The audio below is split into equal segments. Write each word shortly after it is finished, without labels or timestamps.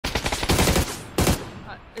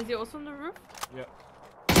Is he also on the roof? Yeah.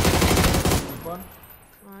 One.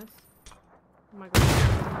 Nice. Oh my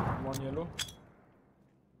god. One yellow.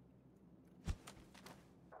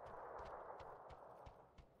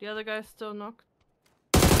 The other guy's still knocked.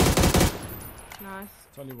 Nice.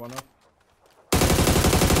 It's only one up.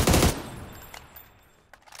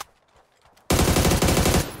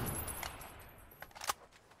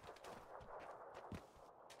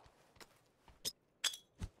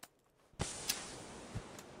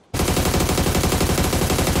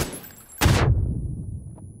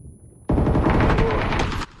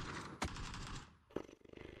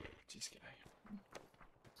 This guy.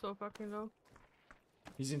 So fucking low.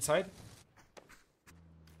 He's inside.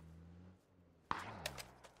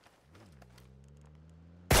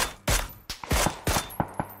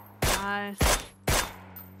 Nice.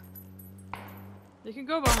 You can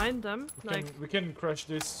go behind them. We can crush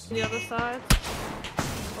this. The other side.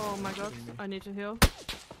 Oh my god, I need to heal.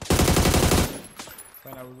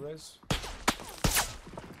 Fine, I will res.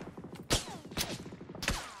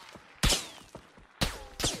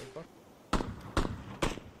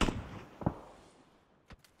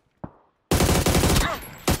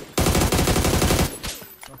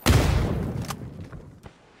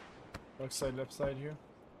 Right side, left side here.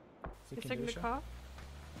 He's taking the car.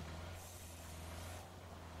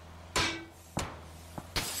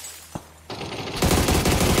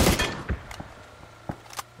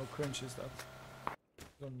 How cringe is that?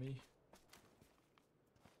 It's on me.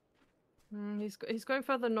 He's going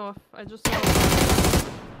further north. I just saw.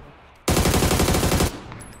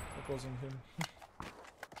 That wasn't him.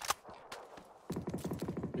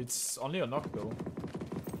 It's only a knock though.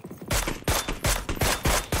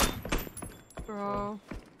 Bro.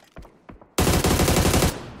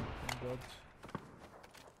 God.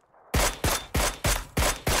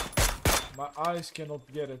 My eyes cannot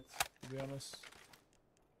get it, to be honest.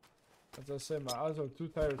 As I say, my eyes are too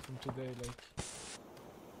tired from today, like.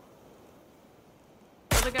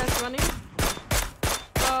 Other guy's running.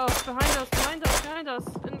 Oh, behind us,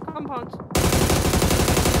 in the compound.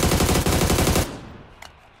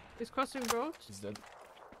 He's crossing road. He's dead.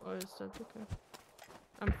 Oh, he's dead, okay.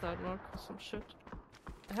 I'm third knock, some shit.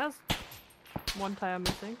 It has one tire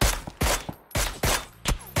missing.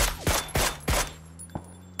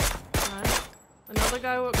 Nice. Another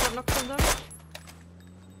guy got knocked on them.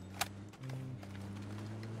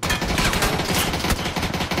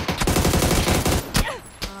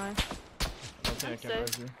 Nice. I think I can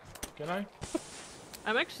res you. Can I?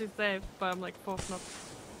 I'm actually safe, but I'm like fourth knock.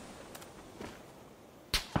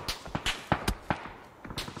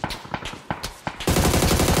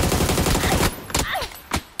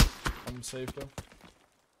 I'm safe though.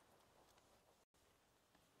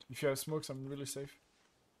 If you have smokes, I'm really safe.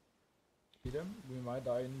 Hit him. We might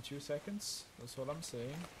die in 2 seconds. That's what I'm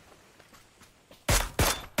saying.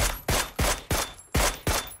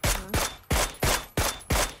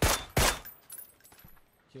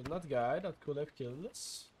 Kill that guy that could have killed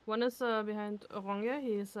us. One is behind Orange.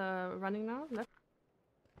 He's running now. Left.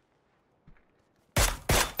 I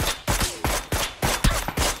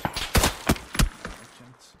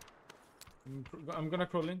can't. I'm gonna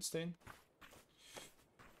crawl in, stay in.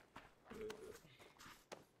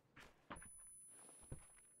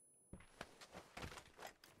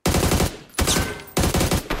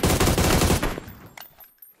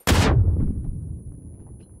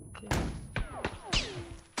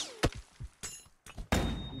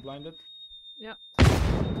 I'm blinded. Yeah.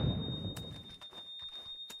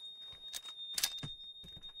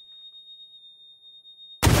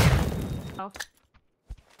 Oh.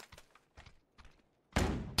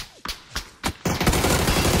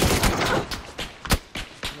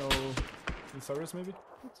 No. Silerzz maybe?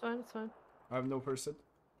 It's fine, it's fine. I have no first hit.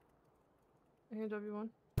 I can W1.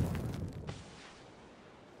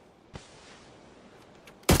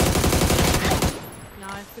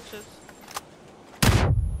 Nice, good shit.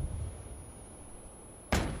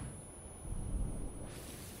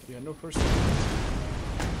 Yeah, no first hit. I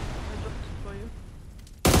dropped it for you.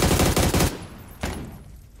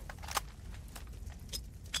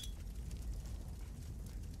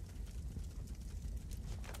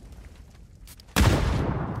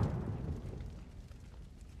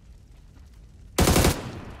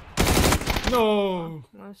 No!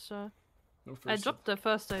 Nice. No first I dropped the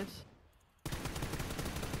first aid.